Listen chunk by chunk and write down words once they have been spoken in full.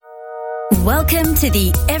Welcome to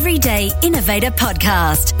the Everyday Innovator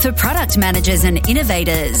podcast for product managers and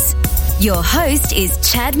innovators. Your host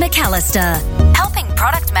is Chad McAllister, helping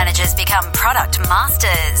product managers become product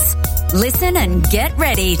masters. Listen and get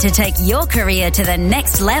ready to take your career to the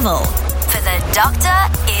next level, for the doctor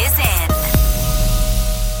is in.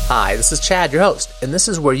 Hi, this is Chad, your host, and this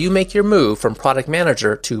is where you make your move from product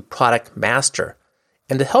manager to product master.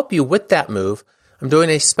 And to help you with that move, I'm doing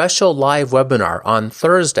a special live webinar on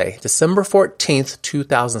Thursday, December 14th,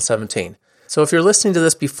 2017. So if you're listening to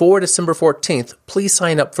this before December 14th, please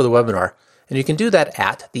sign up for the webinar. And you can do that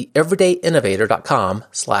at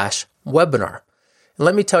theeverydayinnovator.com/webinar. And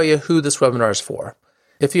let me tell you who this webinar is for.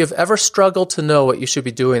 If you have ever struggled to know what you should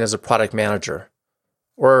be doing as a product manager,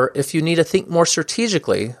 or if you need to think more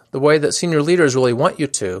strategically the way that senior leaders really want you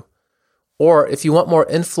to, or if you want more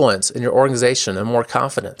influence in your organization and more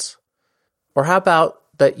confidence, or how about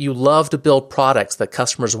that you love to build products that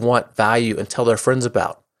customers want, value, and tell their friends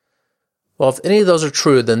about? Well, if any of those are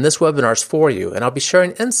true, then this webinar is for you, and I'll be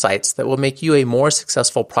sharing insights that will make you a more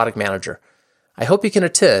successful product manager. I hope you can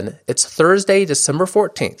attend. It's Thursday, December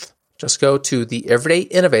 14th. Just go to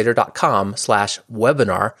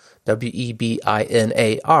theeverydayinnovator.com/webinar,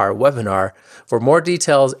 WEBINAR, webinar, for more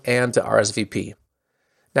details and to RSVP.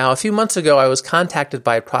 Now, a few months ago, I was contacted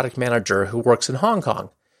by a product manager who works in Hong Kong.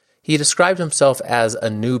 He described himself as a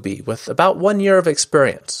newbie with about 1 year of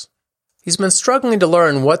experience. He's been struggling to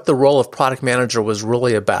learn what the role of product manager was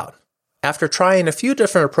really about. After trying a few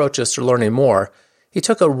different approaches to learning more, he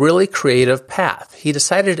took a really creative path. He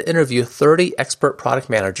decided to interview 30 expert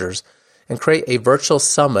product managers and create a virtual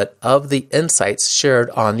summit of the insights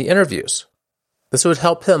shared on the interviews. This would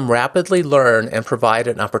help him rapidly learn and provide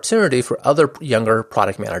an opportunity for other younger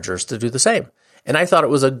product managers to do the same. And I thought it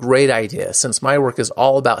was a great idea since my work is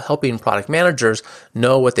all about helping product managers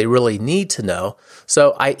know what they really need to know.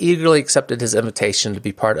 So I eagerly accepted his invitation to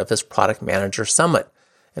be part of his Product Manager Summit.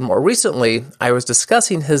 And more recently, I was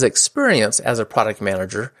discussing his experience as a product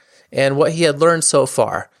manager and what he had learned so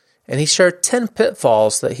far. And he shared 10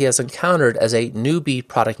 pitfalls that he has encountered as a newbie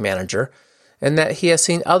product manager and that he has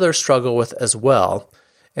seen others struggle with as well.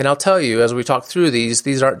 And I'll tell you, as we talk through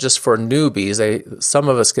these aren't just for newbies. Some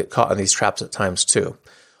of us get caught in these traps at times too.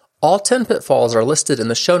 All 10 pitfalls are listed in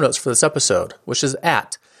the show notes for this episode, which is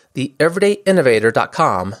at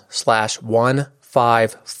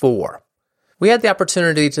theeverydayinnovator.com/154. We had the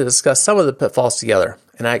opportunity to discuss some of the pitfalls together,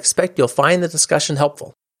 and I expect you'll find the discussion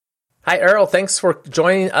helpful. Hi, Errol. Thanks for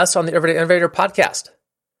joining us on the Everyday Innovator podcast.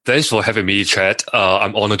 Thanks for having me, Chad.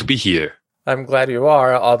 I'm honored to be here. I'm glad you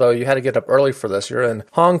are, although you had to get up early for this. You're in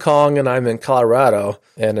Hong Kong and I'm in Colorado,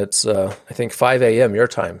 and it's, I think, 5 a.m. your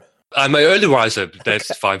time. I'm an early riser.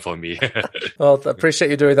 That's fine for me. Well, I appreciate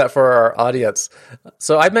you doing that for our audience.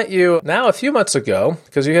 So I met you now a few months ago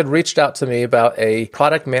because you had reached out to me about a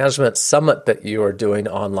product management summit that you are doing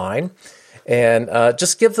online. And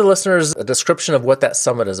just give the listeners a description of what that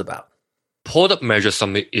summit is about. Product Manager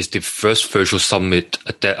Summit is the first virtual summit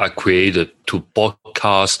that I created to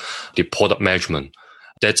broadcast the product management.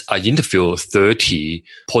 That I interview 30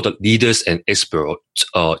 product leaders and experts,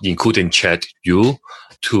 including Chad, you,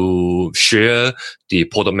 to share the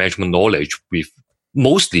product management knowledge with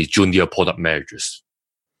mostly junior product managers.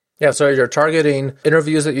 Yeah, so you're targeting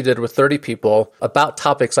interviews that you did with 30 people about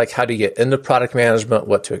topics like how do you get into product management,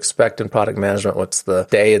 what to expect in product management, what's the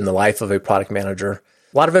day in the life of a product manager.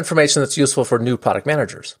 A lot of information that's useful for new product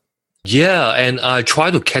managers. Yeah, and I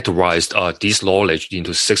try to categorize this knowledge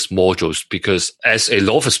into 6 modules because as a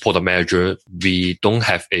law office product manager, we don't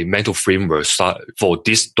have a mental framework for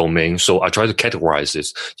this domain. So I try to categorize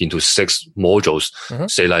this into 6 modules,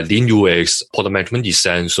 say like Lean UX, product management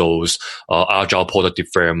essentials, agile product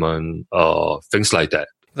development, things like that.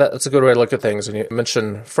 That's a good way to look at things. And you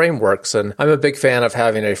mentioned frameworks, and I'm a big fan of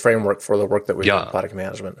having a framework for the work that we do in product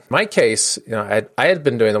management. In my case, I had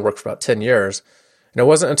been doing the work for about 10 years, and it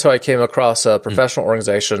wasn't until I came across a professional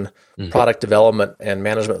organization, Product Development and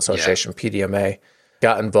Management Association, PDMA,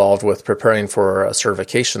 got involved with preparing for a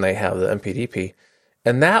certification they have, the MPDP.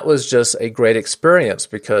 And that was just a great experience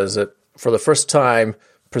because it, for the first time,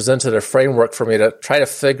 presented a framework for me to try to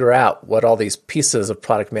figure out what all these pieces of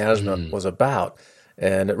product management was about.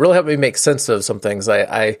 And it really helped me make sense of some things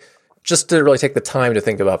I just didn't really take the time to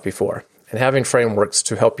think about before. And having frameworks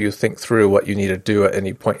to help you think through what you need to do at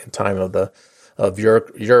any point in time of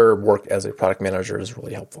your work as a product manager is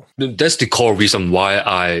really helpful. That's the core reason why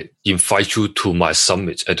I invite you to my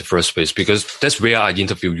summit at the first place, because that's where I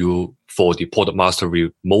interview you for the product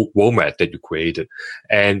mastery roadmap that you created.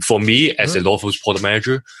 And for me, as a law firm product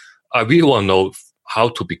manager, I really want to know how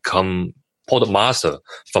to become product master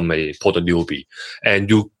from a product newbie. And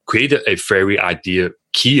you created a very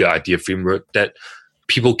key idea framework that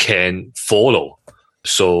people can follow.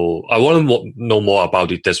 So I want to know more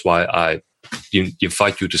about it. That's why I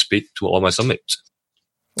invite you to speak to all my summits.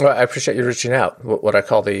 Well, I appreciate you reaching out. What I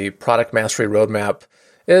call the Product Mastery Roadmap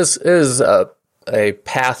is a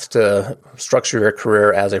path to structure your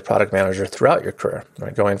career as a product manager throughout your career,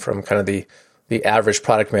 right? Going from kind of the average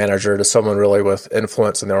product manager to someone really with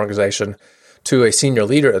influence in the organization to a senior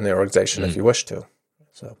leader in the organization if you wish to.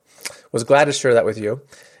 So was glad to share that with you.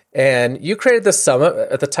 And you created this summit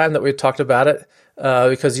at the time that we talked about it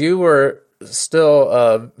because you were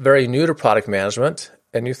still very new to product management,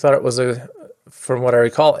 and you thought it was, from what I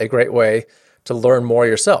recall, a great way to learn more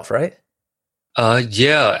yourself, right?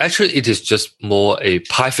 Yeah, actually, it is just more a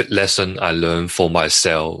private lesson I learned for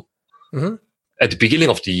myself. Mm-hmm. At the beginning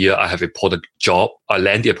of the year, I have a product job. I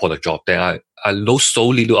landed a product job. Then I know so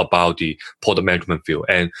little about the product management field.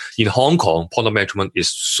 And in Hong Kong, product management is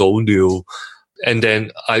so new. And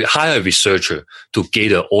then I hired a researcher to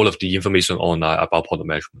gather all of the information online about product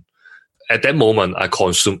management. At that moment, I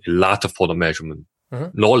consumed a lot of product management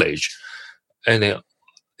knowledge. And then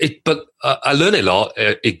I learned a lot.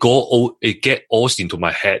 It get all into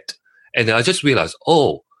my head. And then I just realized,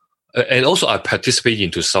 and also I participate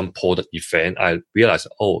into some product event. I realized,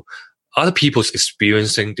 other people's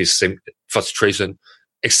experiencing the same frustration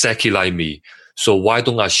exactly like me. So why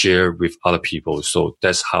don't I share with other people? So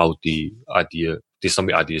that's how the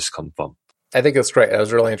summit ideas come from. I think it's great. I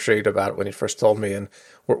was really intrigued about it when you first told me, and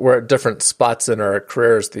we're at different spots in our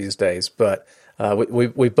careers these days, but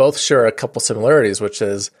we both share a couple similarities, which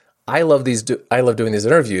is I love doing these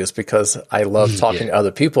interviews because I love talking to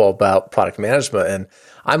other people about product management, and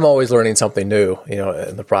I'm always learning something new,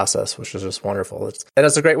 in the process, which is just wonderful. And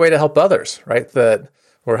it's a great way to help others, right? That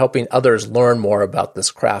we're helping others learn more about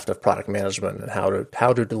this craft of product management and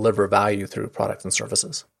how to deliver value through products and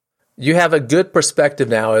services. You have a good perspective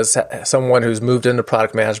now as someone who's moved into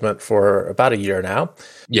product management for about a year now.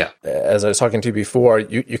 Yeah. As I was talking to you before,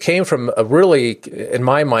 you came from a really, in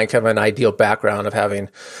my mind, kind of an ideal background of having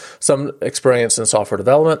some experience in software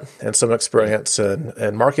development and some experience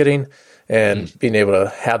in marketing and being able to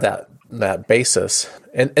have that basis.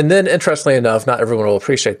 And then, interestingly enough, not everyone will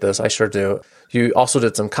appreciate this. I sure do. You also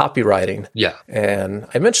did some copywriting. Yeah. And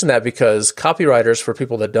I mention that because copywriters, for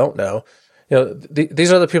people that don't know,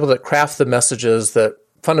 these are the people that craft the messages that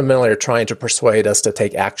fundamentally are trying to persuade us to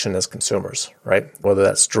take action as consumers, right? Whether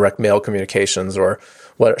that's direct mail communications or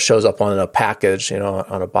what shows up on a package,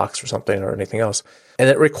 on a box or something or anything else. And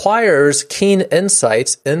it requires keen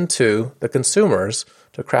insights into the consumers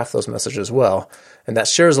to craft those messages well. And that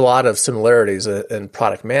shares a lot of similarities in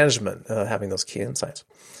product management, having those key insights.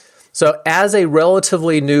 So as a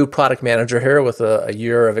relatively new product manager here with a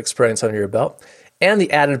year of experience under your belt, and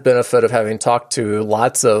the added benefit of having talked to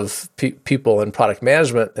lots of people in product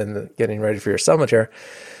management and getting ready for your summit here,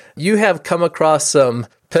 you have come across some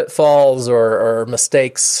pitfalls or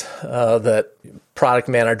mistakes that product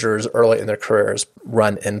managers early in their careers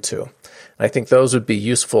run into. And I think those would be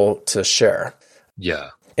useful to share.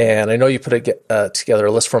 Yeah. And I know you put together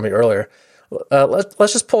a list for me earlier.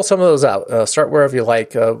 Let's just pull some of those out. Start wherever you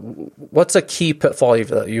like. What's a key pitfall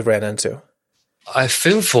you've ran into? I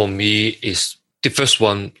think for me the first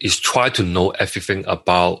one is try to know everything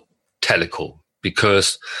about telecom,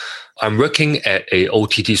 because I'm working at a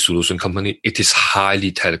OTT solution company. It is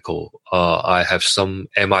highly technical. I have some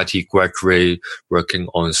MIT graduate working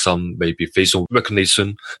on some maybe facial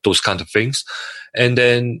recognition, those kind of things. And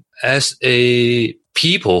then as a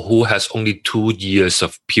people who has only 2 years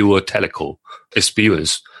of pure telecom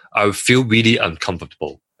experience, I feel really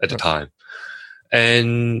uncomfortable at the time.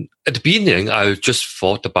 And at the beginning, I just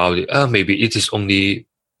thought about it. Maybe it is only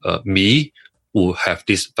me who have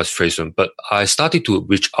this frustration. But I started to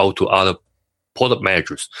reach out to other product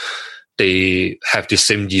managers. They have the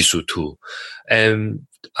same issue too. And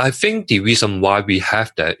I think the reason why we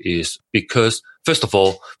have that is because, first of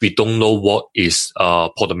all, we don't know what is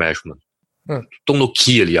product management. Don't know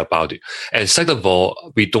clearly about it. And second of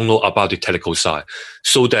all, we don't know about the technical side.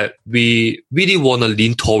 So that we really want to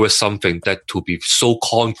lean towards something that to be so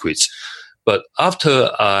concrete. But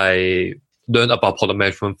after I learned about product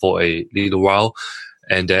management for a little while,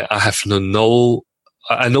 and then I know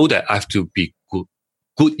that I have to be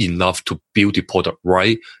good enough to build the product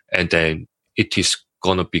right, and then it is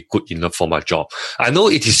gonna be good enough for my job. I know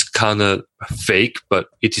it is kind of fake, but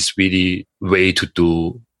it is really way to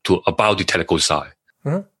do about the technical side.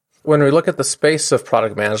 Mm-hmm. When we look at the space of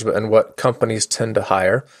product management and what companies tend to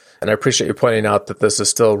hire, and I appreciate you pointing out that this is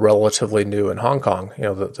still relatively new in Hong Kong,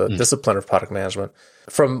 the discipline of product management.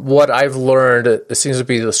 From what I've learned, it seems to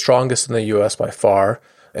be the strongest in the U.S. by far.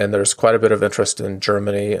 And there's quite a bit of interest in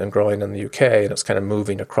Germany and growing in the UK, and it's kind of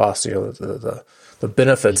moving across the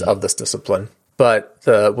benefits of this discipline. But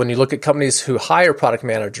when you look at companies who hire product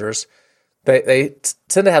managers, they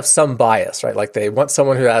tend to have some bias, right? Like they want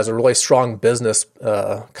someone who has a really strong business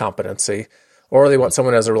competency, or they want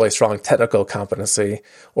someone who has a really strong technical competency,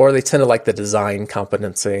 or they tend to like the design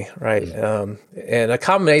competency, right? And a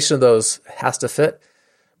combination of those has to fit.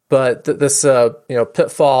 But this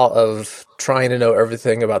pitfall of trying to know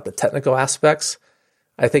everything about the technical aspects,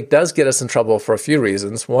 I think does get us in trouble for a few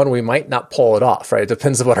reasons. One, we might not pull it off, right? It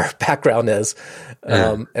depends on what our background is.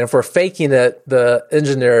 And if we're faking it, the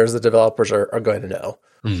engineers, the developers are going to know.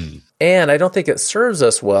 And I don't think it serves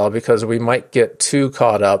us well because we might get too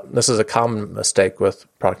caught up. This is a common mistake with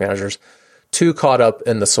product managers, too caught up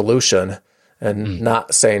in the solution and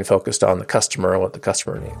not staying focused on the customer and what the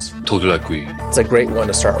customer needs. Totally agree. It's a great one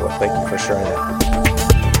to start with. Thank you for sharing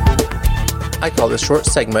that. I call this short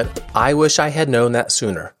segment, I Wish I Had Known That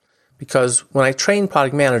Sooner. Because when I train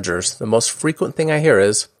product managers, the most frequent thing I hear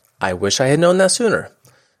is, I wish I had known that sooner.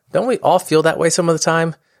 Don't we all feel that way some of the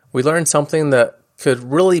time? We learn something that could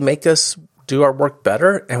really make us do our work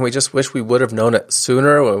better, and we just wish we would have known it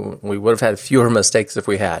sooner, we would have had fewer mistakes if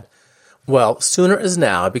we had. Well, sooner is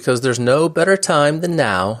now because there's no better time than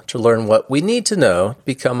now to learn what we need to know to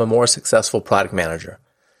become a more successful product manager.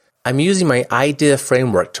 I'm using my IDEA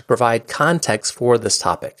framework to provide context for this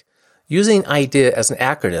topic. Using IDEA as an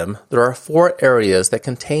acronym, there are 4 areas that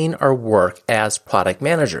contain our work as product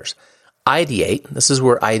managers. Ideate, this is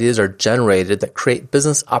where ideas are generated that create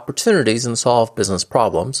business opportunities and solve business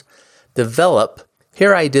problems. Develop,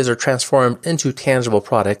 here ideas are transformed into tangible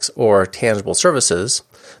products or tangible services.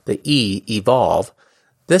 The E, evolve.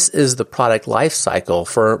 This is the product life cycle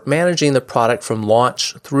for managing the product from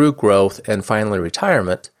launch through growth and finally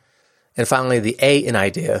retirement. And finally, the A in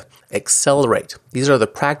IDEA, accelerate. These are the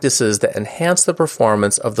practices that enhance the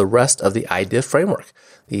performance of the rest of the IDEA framework,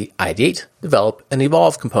 the ideate, develop, and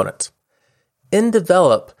evolve components. In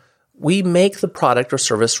develop, we make the product or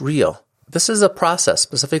service real. This is a process,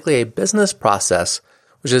 specifically a business process,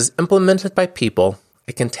 which is implemented by people.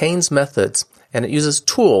 It contains methods, and it uses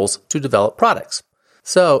tools to develop products.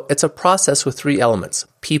 So it's a process with 3 elements,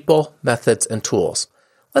 people, methods, and tools.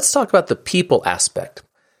 Let's talk about the people aspect.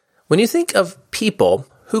 When you think of people,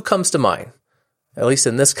 who comes to mind? At least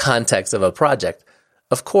in this context of a project.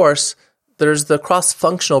 Of course, there's the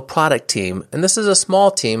cross-functional product team, and this is a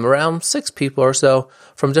small team, around 6 people or so,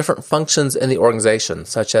 from different functions in the organization,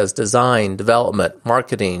 such as design, development,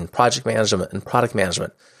 marketing, project management, and product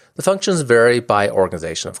management. The functions vary by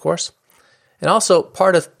organization, of course. And also,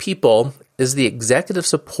 part of people is the executive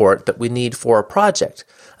support that we need for a project.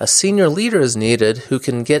 A senior leader is needed who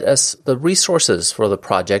can get us the resources for the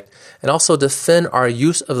project and also defend our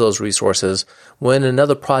use of those resources when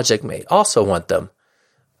another project may also want them.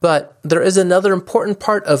 But there is another important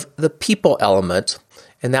part of the people element,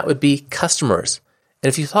 and that would be customers. And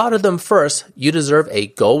if you thought of them first, you deserve a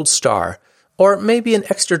gold star or maybe an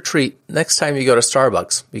extra treat next time you go to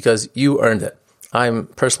Starbucks because you earned it. I'm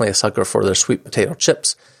personally a sucker for their sweet potato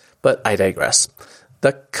chips, but I digress.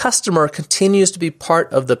 The customer continues to be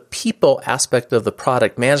part of the people aspect of the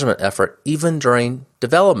product management effort, even during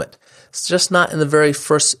development. It's just not in the very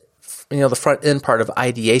first, the front end part of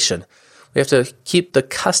ideation. We have to keep the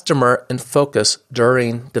customer in focus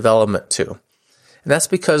during development too. And that's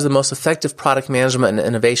because the most effective product management and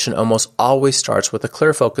innovation almost always starts with a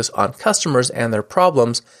clear focus on customers and their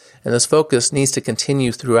problems, and this focus needs to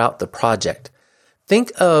continue throughout the project.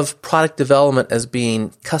 Think of product development as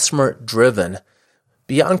being customer-driven.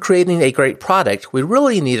 Beyond creating a great product, we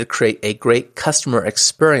really need to create a great customer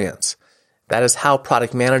experience. That is how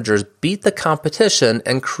product managers beat the competition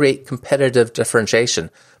and create competitive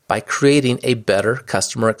differentiation by creating a better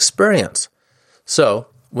customer experience. So,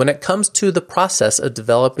 when it comes to the process of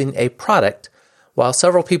developing a product, while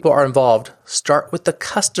several people are involved, start with the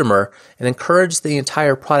customer and encourage the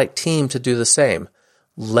entire product team to do the same.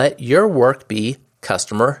 Let your work be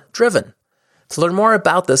customer-driven. To learn more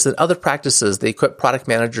about this and other practices that equip product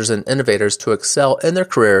managers and innovators to excel in their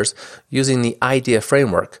careers using the IDEA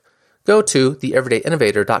framework, go to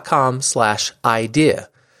theeverydayinnovator.com/idea.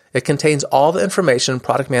 It contains all the information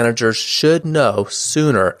product managers should know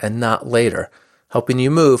sooner and not later, helping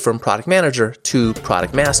you move from product manager to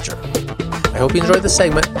product master. I hope you enjoyed this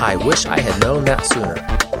segment. I wish I had known that sooner.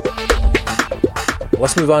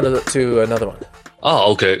 Let's move on to another one.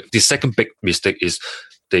 Oh, okay. The second big mistake is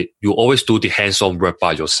that you always do the hands-on work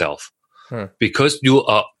by yourself because you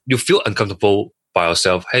feel uncomfortable by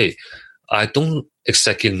yourself. Hey, I don't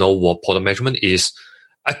exactly know what product management is.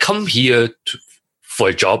 I come here for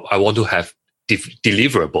a job. I want to have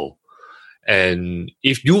deliverable. And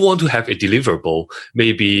if you want to have a deliverable,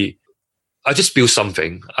 maybe I just build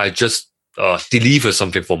something. I just deliver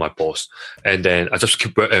something for my boss, and then I just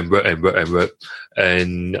keep work, and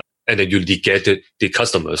then you get the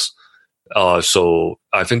customers. So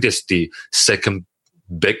I think that's the second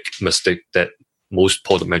big mistake that most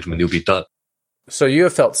product management newbie does. So you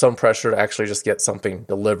have felt some pressure to actually just get something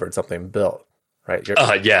delivered, something built, right?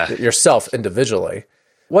 Yourself individually.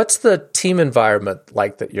 What's the team environment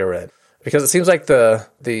like that you're in? Because it seems like the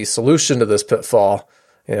solution to this pitfall,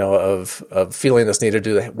 of feeling this need to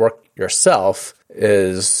do the work yourself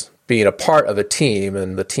is being a part of a team,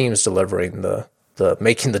 and the team's delivering the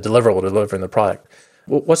making the deliverable, delivering the product.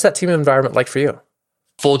 What's that team environment like for you?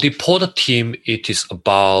 For the product team, it is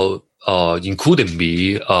about, including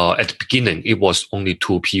me, at the beginning, it was only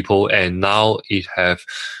 2 people, and now it have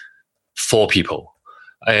 4 people.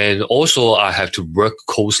 And also I have to work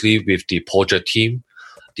closely with the project team,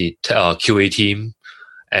 the QA team,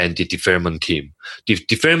 and the development team. The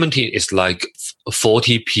development team is like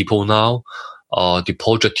 40 people now. The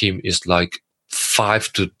project team is like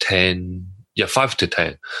 5 to 10. Yeah, 5 to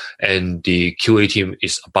 10. And the QA team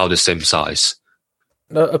is about the same size.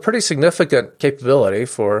 A pretty significant capability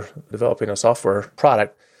for developing a software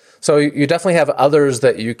product. So you definitely have others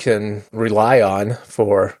that you can rely on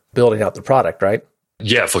for building out the product, right?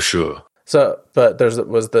 Yeah, for sure. So, but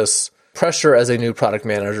was this pressure as a new product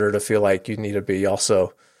manager to feel like you need to be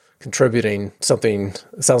also contributing something,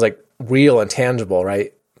 it sounds like real and tangible,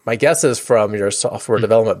 right? My guess is from your software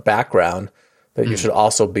development background that you should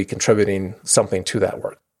also be contributing something to that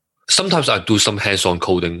work. Sometimes I do some hands-on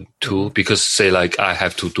coding too, because say like I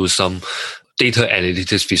have to do some data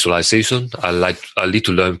analytics visualization. I need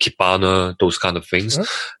to learn Kibana, those kind of things.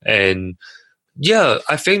 Mm-hmm. And yeah,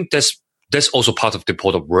 I think that's also part of the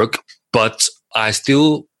product work, but I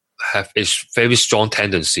still have a very strong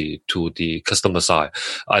tendency to the customer side.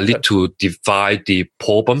 I need to divide the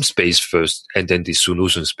problem space first and then the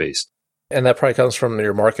solution space. And that probably comes from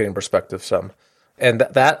your marketing perspective some. And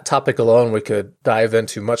that topic alone we could dive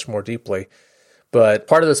into much more deeply. But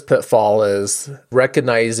part of this pitfall is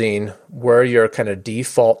recognizing where your kind of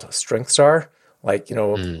default strengths are. Like,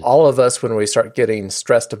 all of us, when we start getting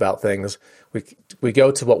stressed about things, we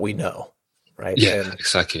go to what we know, right? Yeah,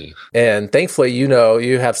 exactly. And thankfully,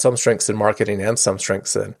 you have some strengths in marketing and some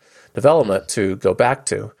strengths in development to go back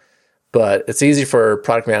to. But it's easy for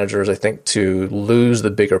product managers, I think, to lose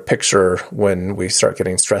the bigger picture when we start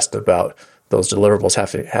getting stressed about those deliverables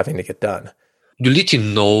having to get done. You need to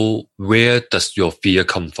know where does your fear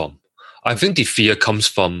come from. I think the fear comes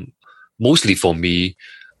from, mostly for me,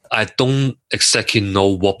 I don't exactly know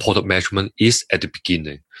what product management is at the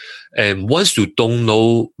beginning. And once you don't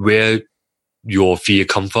know where your fear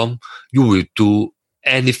comes from, you will do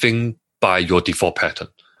anything by your default pattern.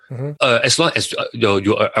 Mm-hmm. As long as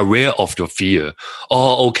you're aware of your fear.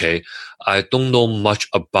 Oh, okay, I don't know much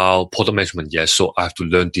about product management yet, so I have to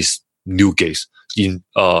learn this new gates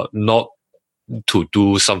not to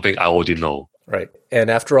do something I already know. Right. And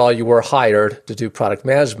after all, you were hired to do product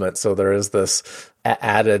management, so there is this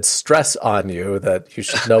added stress on you that you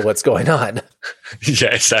should know what's going on.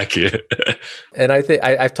 Yeah, exactly. And I think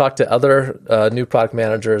I've talked to other new product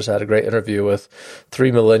managers. I had a great interview with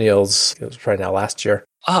 3 millennials. It was probably now last year.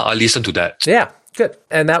 I listened to that. Yeah, good.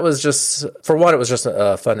 And that was just, for one, it was just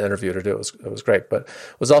a fun interview to do. It was great, but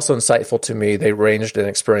it was also insightful to me. They ranged in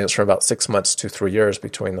experience from about 6 months to 3 years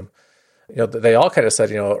between them. They all kind of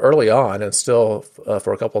said, early on, and still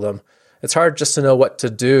for a couple of them, it's hard just to know what to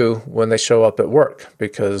do when they show up at work,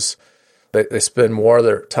 because they spend more of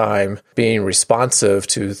their time being responsive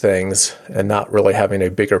to things and not really having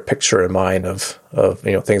a bigger picture in mind of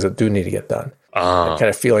things that do need to get done. And kind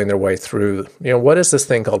of feeling their way through, what is this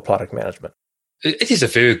thing called product management? It is a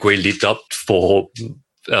very great lead up for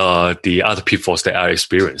the other pitfalls that I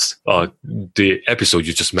experienced, the episode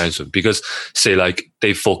you just mentioned, because say like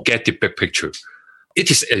they forget the big picture. It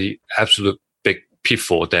is a absolute big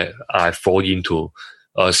pitfall that I fall into.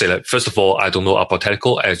 Say like, first of all, I don't know about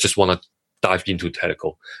technical. I just want to dive into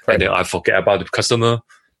technical. Right. And then I forget about the customer,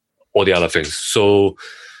 all the other things. So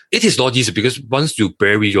it is not easy, because once you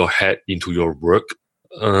bury your head into your work,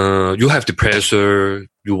 you have the pressure,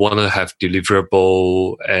 you want to have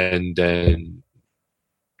deliverable, and then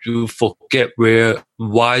you forget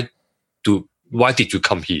why did you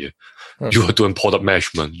come here? You are doing product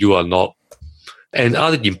management. You are not.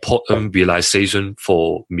 Another important realization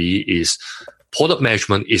for me is product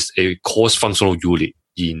management is a cross-functional unit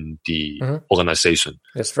in the organization.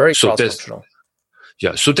 It's very cross-functional.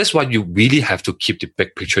 Yeah, so that's why you really have to keep the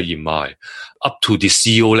big picture in mind, up to the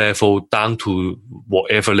CEO level, down to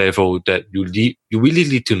whatever level that you really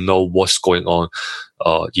need to know what's going on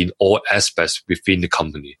in all aspects within the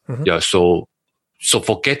company. Mm-hmm. Yeah, so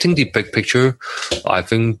forgetting the big picture, I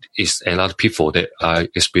think is another pitfall that I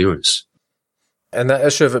experience. And that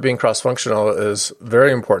issue of it being cross-functional is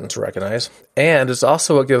very important to recognize. And it's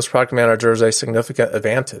also what gives product managers a significant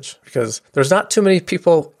advantage, because there's not too many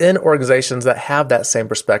people in organizations that have that same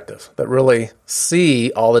perspective, that really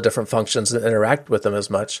see all the different functions and interact with them as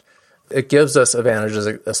much. It gives us advantages,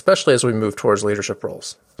 especially as we move towards leadership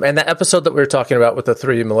roles. And that episode that we were talking about with the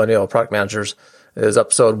 3 millennial product managers is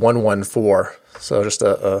episode 114. So just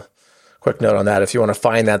a quick note on that. If you want to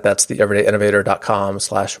find that, that's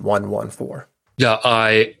theeverydayinnovator.com/114. Yeah,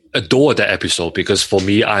 I adore that episode because for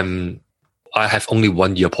me, I have only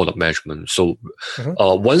 1 year product management. So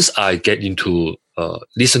once I get into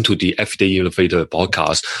listen to the Everyday Innovator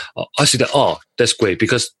podcast, I see that, that's great,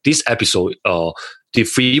 because this episode, the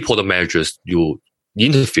 3 product managers you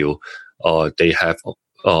interview, they have,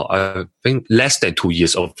 I think, less than 2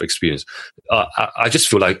 years of experience. I just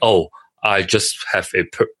feel like, I just have a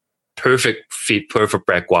perfect fit, perfect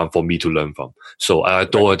background for me to learn from. So I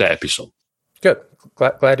adore that episode. Good.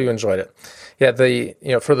 Glad you enjoyed it. Yeah,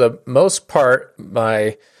 for the most part,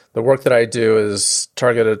 the work that I do is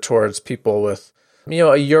targeted towards people with,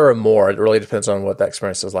 a year or more. It really depends on what that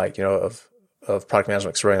experience is like, of product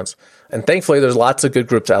management experience. And thankfully, there's lots of good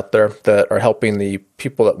groups out there that are helping the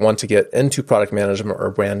people that want to get into product management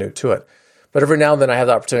or brand new to it. But every now and then I have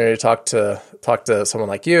the opportunity to talk to someone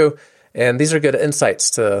like you, and these are good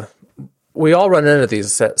insights we all run into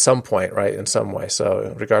these at some point, right, in some way,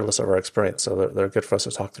 so regardless of our experience. So they're good for us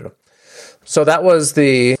to talk through. So that was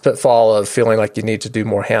the pitfall of feeling like you need to do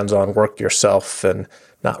more hands-on work yourself and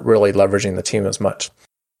not really leveraging the team as much.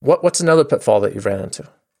 What's another pitfall that you've ran into?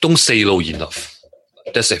 Don't say no enough.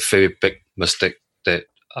 That's a very big mistake that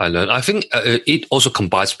I learned. I think it also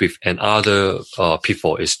combines with another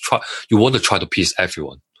pitfall is you want to try to please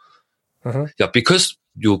everyone. Mm-hmm. Yeah, because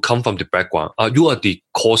you come from the background. You are the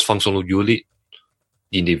cross-functional unit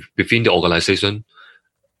within the organization.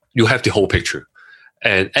 You have the whole picture,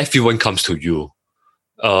 and everyone comes to you.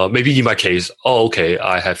 Maybe in my case,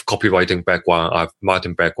 I have copywriting background, I have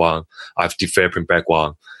marketing background, I have developing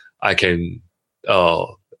background. I can,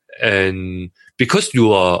 and because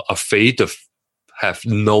you are afraid of have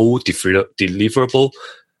no deliverable,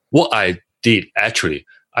 what I did actually,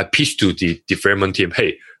 I pitched to the development team,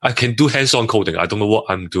 hey, I can do hands-on coding. I don't know what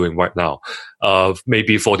I'm doing right now.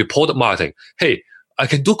 Maybe for the product marketing, hey, I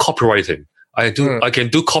can do copywriting. I can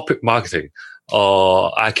do corporate marketing.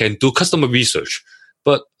 I can do customer research.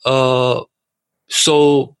 But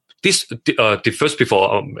so this the first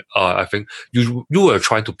before I think you are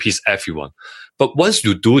trying to please everyone. But once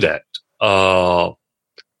you do that,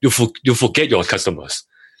 you forget your customers.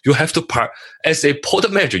 You have to as a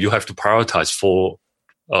product manager, you have to prioritize for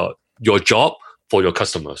your job, for your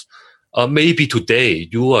customers. Maybe today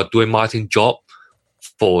you are doing marketing job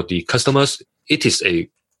for the customers. It is a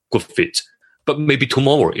good fit, but maybe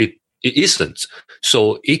tomorrow it isn't.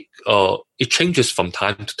 So it changes from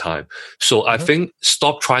time to time. So I think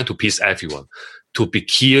stop trying to please everyone. To be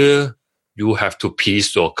clear, you have to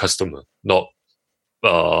please your customer. Not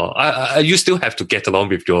you still have to get along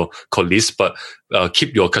with your colleagues, but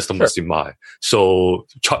keep your customers in mind. So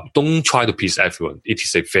don't try to please everyone. It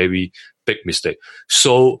is a very big mistake.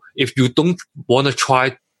 So if you don't want to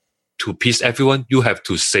try to please everyone, you have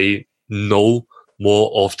to say no more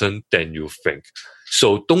often than you think.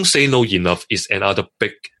 So don't say no enough is another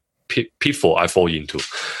big pitfall I fall into.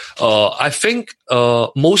 I think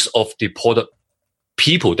most of the product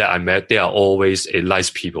people that I met, they are always a nice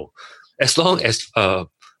people. As long as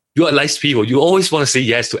you are nice people, you always want to say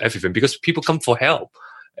yes to everything because people come for help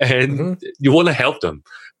and you want to help them.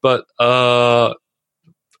 But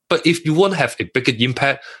if you want to have a bigger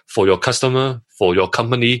impact for your customer, for your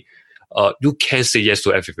company, you can't say yes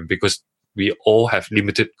to everything because we all have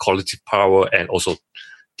limited cognitive power and also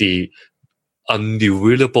the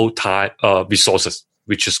unavailable time resources,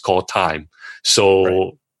 which is called time.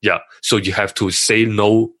 So so you have to say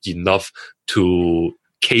no enough to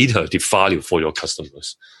cater the value for your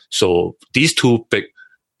customers. So these two big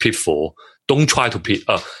pitfalls. Don't try to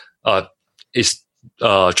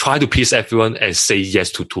try to please everyone and say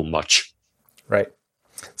yes to too much. Right.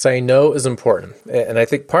 Saying no is important. And I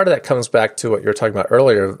think part of that comes back to what you were talking about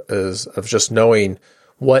earlier is of just knowing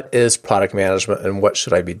what is product management and what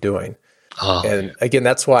should I be doing. And again,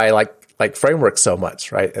 that's why I like frameworks so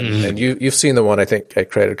much, right? And, and you've seen the one I think I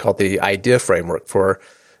created called the IDEA framework for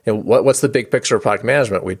what's the big picture of product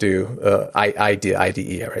management? We do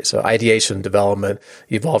IDE, right? So ideation, development,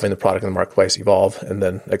 evolving the product in the marketplace, evolve, and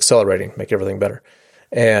then accelerating, make everything better.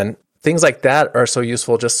 And things like that are so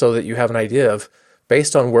useful just so that you have an idea of,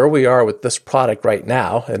 based on where we are with this product right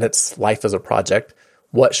now and its life as a project,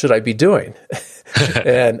 what should I be doing?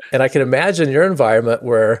 and I can imagine your environment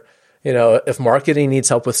where, if marketing needs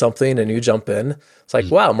help with something and you jump in, it's like,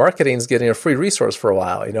 wow, marketing's getting a free resource for a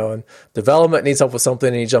while, and development needs help with something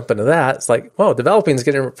and you jump into that. It's like, whoa, developing's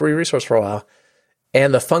getting a free resource for a while.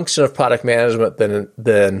 And the function of product management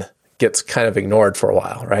then gets kind of ignored for a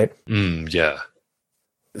while, right? Yeah.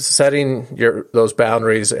 Setting those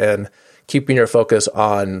boundaries and keeping your focus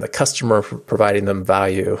on the customer, providing them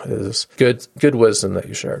value is good wisdom that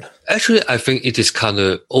you shared. Actually, I think it is kind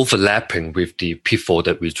of overlapping with the pitfall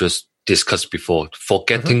that we just discussed before,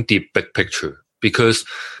 forgetting the big picture. Because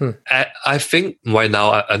I think right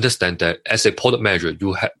now I understand that as a product manager,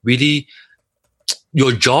 you have really,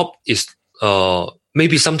 your job is,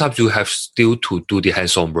 maybe sometimes you have still to do the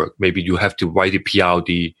hands-on work. Maybe you have to write the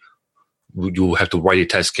PRD, you have to write a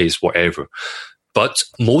test case, whatever. But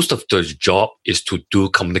most of the job is to do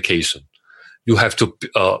communication. You have to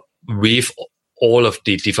weave all of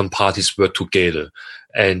the different parties work together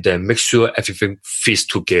and then make sure everything fits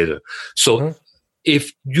together. So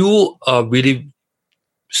if you are really,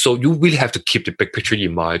 so you really have to keep the big picture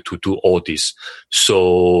in mind to do all this.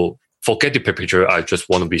 So forget the big picture. I just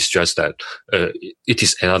want to be stressed that it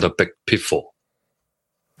is another big pitfall.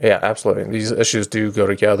 Yeah, absolutely. These issues do go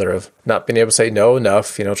together of not being able to say no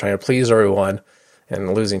enough, trying to please everyone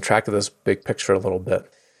and losing track of this big picture a little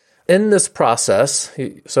bit. In this process,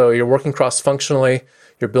 so you're working cross-functionally,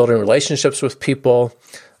 you're building relationships with people,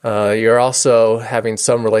 you're also having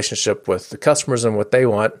some relationship with the customers and what they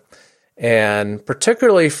want. And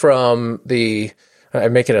particularly from I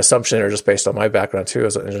make an assumption here just based on my background too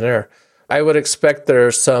as an engineer, I would expect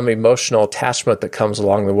there's some emotional attachment that comes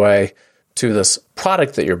along the way to this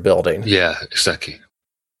product that you're building. Yeah, exactly.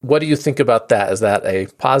 What do you think about that? Is that a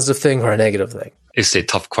positive thing or a negative thing? It's a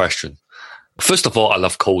tough question. First of all, I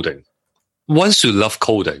love coding. Once you love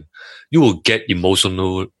coding, you will get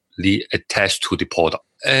emotionally attached to the product.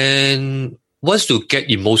 And once you get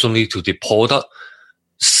emotionally to the product,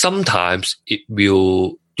 sometimes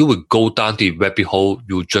you will go down the rabbit hole.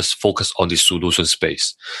 You just focus on the solution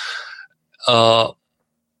space. And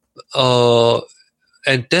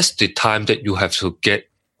that's the time that you have to get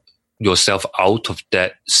yourself out of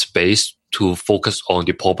that space to focus on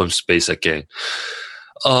the problem space again.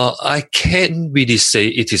 I can't really say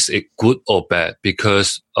it is a good or bad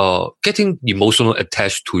because getting emotional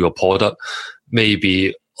attached to your product may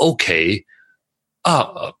be okay.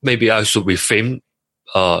 Maybe I should reframe.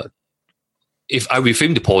 If I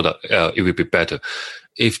reframe the product, it will be better.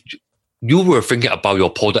 If you were thinking about your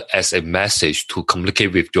product as a message to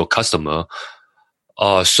communicate with your customer,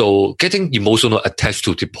 so getting emotional attached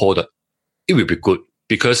to the product, it will be good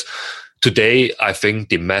because today I think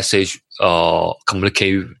the message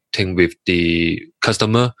communicating with the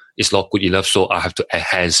customer is not good enough, so I have to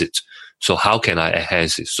enhance it. So how can I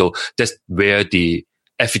enhance it? So that's where the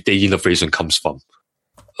everyday innovation comes from.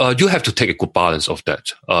 You have to take a good balance of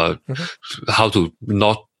that. How to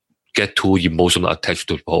not get too emotional attached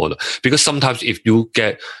to the product. Because sometimes if you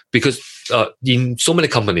get, because in so many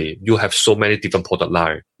companies, you have so many different product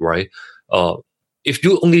lines, right? If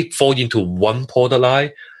you only fall into one product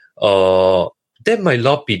line, that might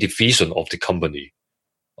not be the vision of the company.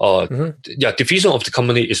 Yeah, the vision of the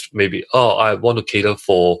company is maybe, I want to cater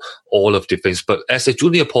for all of the things. But as a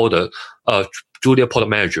junior product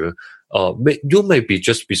manager, you may be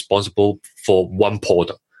just responsible for one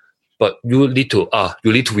product. But you need to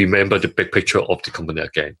remember the big picture of the company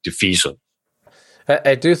again, the vision.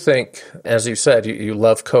 I do think, as you said, you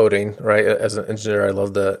love coding, right? As an engineer, I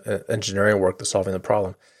love the engineering work, the solving the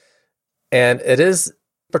problem. And it is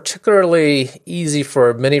particularly easy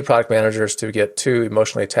for many product managers to get too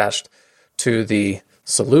emotionally attached to the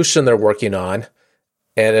solution they're working on.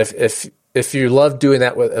 And if you love doing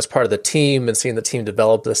that as part of the team and seeing the team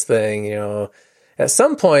develop this thing, at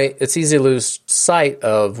some point, it's easy to lose sight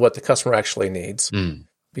of what the customer actually needs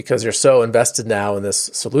because you're so invested now in this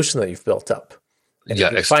solution that you've built up. And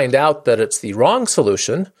if you find out that it's the wrong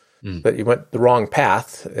solution, that you went the wrong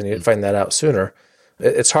path, and you find that out sooner,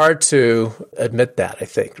 it's hard to admit that, I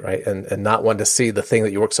think, right? And not want to see the thing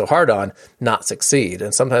that you worked so hard on not succeed.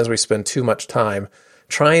 And sometimes we spend too much time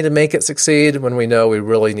trying to make it succeed when we know we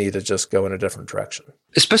really need to just go in a different direction.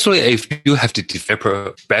 Especially if you have the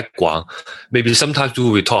developer background, maybe sometimes we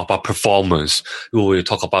will talk about performance, we will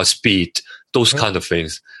talk about speed, those kind of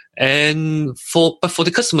things. But for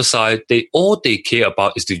the customer side, all they care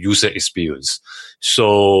about is the user experience.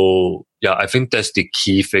 So yeah, I think that's the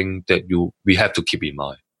key thing that we have to keep in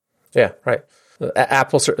mind. Yeah, right.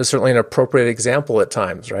 Apple is certainly an appropriate example at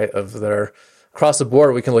times, right? Of their across the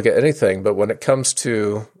board, we can look at anything, but when it comes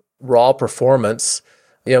to raw performance,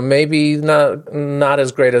 maybe not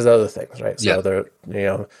as great as other things, right? So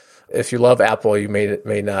they're, if you love Apple, you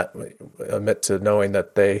may not admit to knowing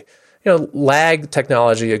that they, lag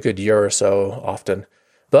technology a good year or so often,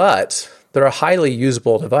 but they're a highly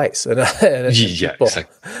usable device, and people,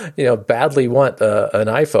 exactly. Badly want an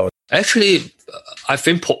iPhone. Actually, I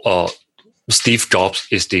think Steve Jobs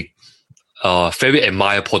is the very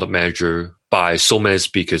admired product manager by so many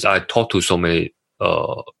speakers. I talked to so many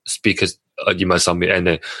speakers in my summit,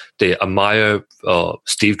 and they admire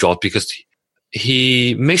Steve Jobs because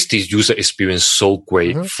he makes the user experience so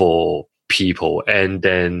great for people. And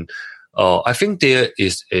then I think there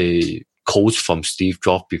is a quote from Steve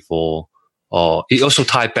Jobs before. It also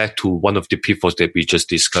tied back to one of the pitfalls that we just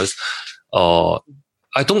discussed.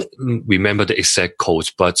 I don't remember the exact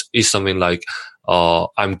quote, but it's something like,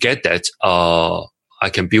 I'm glad that I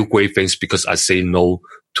can build great things because I say no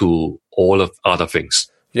to all of other things.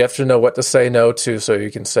 You have to know what to say no to so you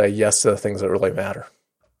can say yes to the things that really matter.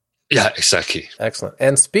 Yeah, exactly. Excellent.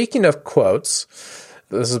 And speaking of quotes,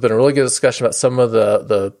 this has been a really good discussion about some of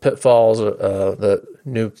the pitfalls that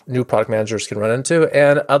new product managers can run into,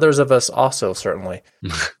 and others of us also, certainly.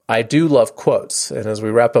 I do love quotes. And as we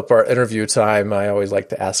wrap up our interview time, I always like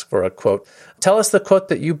to ask for a quote. Tell us the quote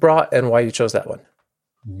that you brought and why you chose that one.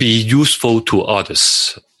 Be useful to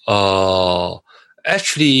others.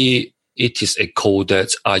 Actually, it is a quote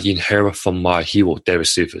that I inherit from my hero, Derek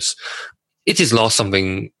Sivers. It is not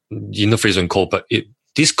something innovation quote, but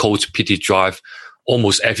this quote pretty drive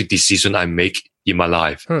almost every decision I make in my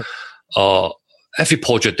life. Every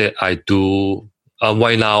project that I do,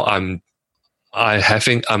 right now I'm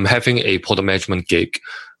having a product management gig.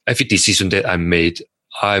 Every decision that I made,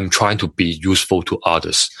 I'm trying to be useful to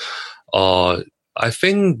others. I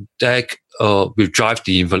think that will drive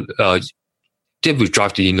the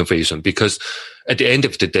innovation, because at the end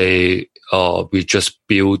of the day, we just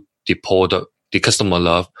build the product, the customer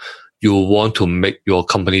love. You want to make your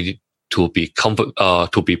company to be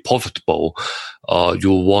profitable.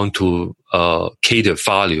 You want to cater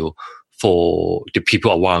value for the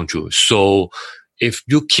people around you. So if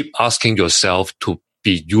you keep asking yourself to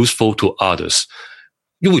be useful to others,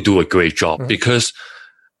 you will do a great job. Because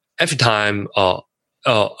every time,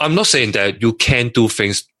 I'm not saying that you can't do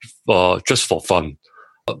things just for fun.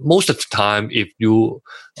 Most of the time, if you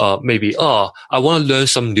maybe, I want to learn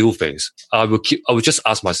some new things, I will just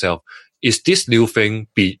ask myself, is this new thing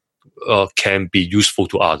can be useful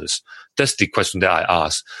to others? That's the question that I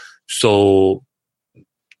ask. So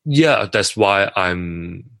yeah, that's why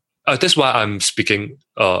I'm speaking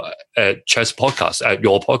at Chad's podcast, at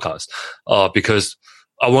your podcast, because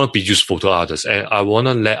I want to be useful to others, and I want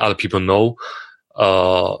to let other people know,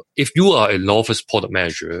 if you are a novice product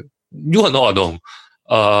manager, you are not alone.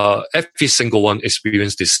 Every single one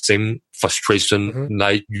experience the same frustration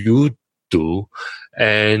like you do.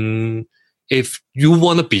 And if you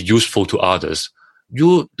want to be useful to others,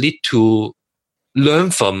 you need to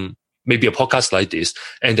learn from maybe a podcast like this,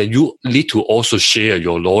 and then you need to also share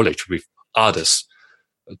your knowledge with others.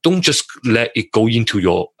 Don't just let it go into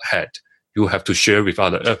your head. You have to share with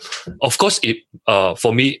others. Of course,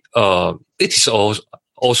 for me, it is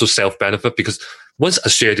also self-benefit, because once I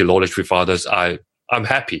share the knowledge with others, I'm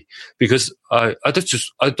happy, because I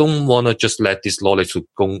don't want to just let this knowledge to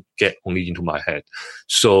get only into my head.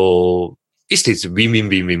 So it is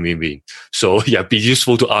win-win-win-win-win-win. So yeah, be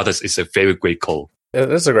useful to others is a very great quote. It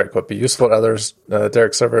is a great quote. Be useful to others.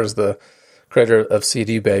 Derek Sivers, the creator of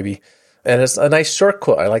CD Baby. And it's a nice short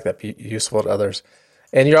quote. I like that. Be useful to others.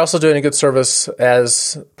 And you're also doing a good service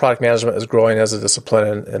as product management is growing as a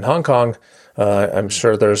discipline in Hong Kong. I'm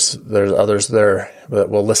sure there's others there that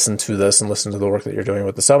will listen to this and listen to the work that you're doing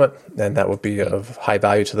with the summit, and that would be of high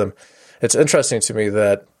value to them. It's interesting to me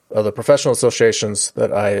that the professional associations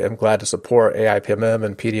that I am glad to support, AIPMM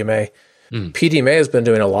and PDMA, PDMA has been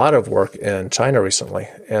doing a lot of work in China recently,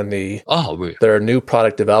 and their new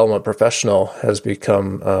product development professional has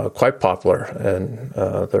become quite popular, and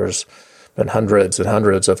there's been hundreds and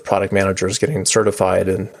hundreds of product managers getting certified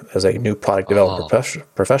as a new product development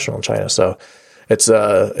professional in China. So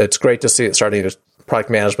it's great to see it product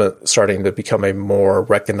management starting to become a more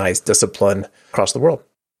recognized discipline across the world.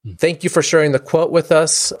 Thank you for sharing the quote with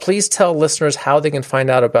us. Please tell listeners how they can find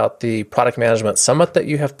out about the product management summit that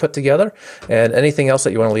you have put together, and anything else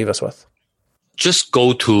that you want to leave us with. just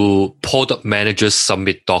go to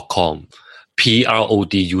productmanagersummit.com,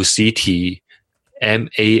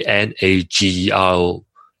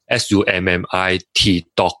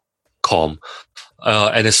 productmanagersummit.com,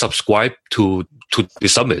 and then subscribe to the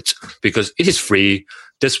summit because it is free.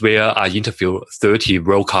 That's where I interview 30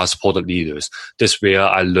 world-class product leaders. That's where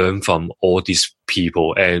I learn from all these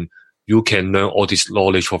people, and you can learn all this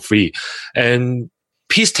knowledge for free. And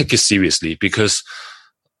please take it seriously because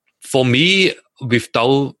for me,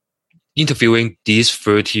 without interviewing these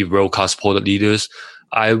 30 world-class product leaders,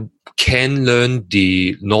 I can learn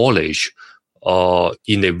the knowledge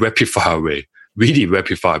in a rapid fire way, really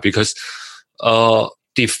rapid fire, because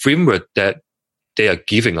the framework that they are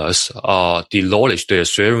giving us, the knowledge they are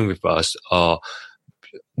sharing with us,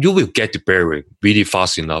 you will get the bearing really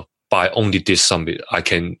fast enough by only this summit. I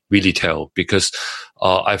can really tell because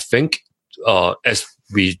I think as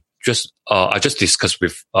we I just discussed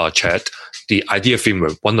with Chad, the idea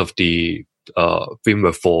framework, one of the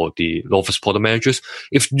framework for the law firm product managers.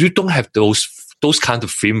 If you don't have those kind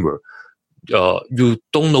of framework, you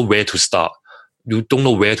don't know where to start. You don't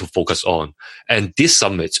know where to focus on. And this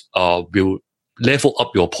summit will level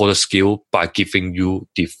up your product skill by giving you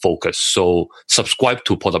the focus. So subscribe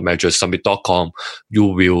to productmanagersummit.com. You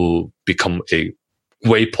will become a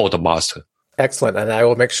great product master. Excellent. And I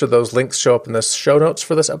will make sure those links show up in the show notes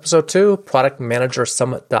for this episode too,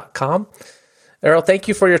 productmanagersummit.com. Errol, thank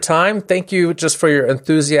you for your time. Thank you just for your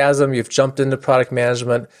enthusiasm. You've jumped into product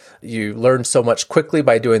management. You learned so much quickly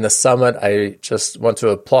by doing the summit. I just want to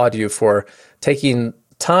applaud you for taking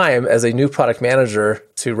time as a new product manager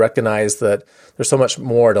to recognize that there's so much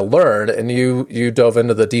more to learn. And you dove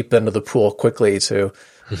into the deep end of the pool quickly to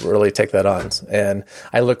really take that on. And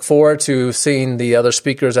I look forward to seeing the other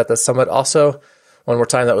speakers at the summit also. One more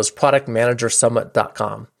time, that was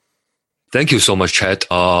productmanagersummit.com. Thank you so much, Chad.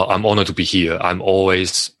 I'm honored to be here. I'm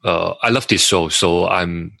always, I love this show, so I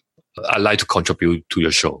like to contribute to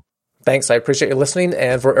your show. Thanks. I appreciate you listening,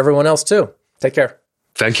 and for everyone else too. Take care.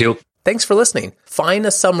 Thank you. Thanks for listening. Find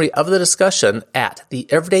a summary of the discussion at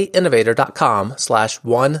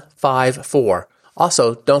theeverydayinnovator.com/154.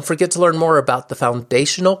 Also, don't forget to learn more about the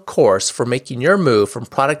foundational course for making your move from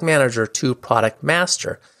product manager to product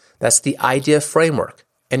master. That's the IDEA framework.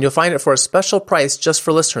 And you'll find it for a special price just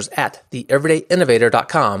for listeners at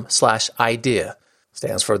theeverydayinnovator.com/IDEA.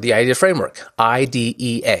 Stands for the IDEA framework,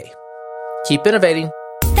 IDEA. Keep innovating.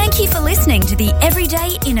 Thank you for listening to The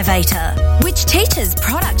Everyday Innovator, which teaches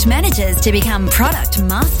product managers to become product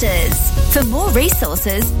masters. For more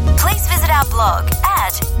resources, please visit our blog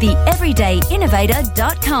at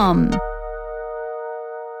theeverydayinnovator.com.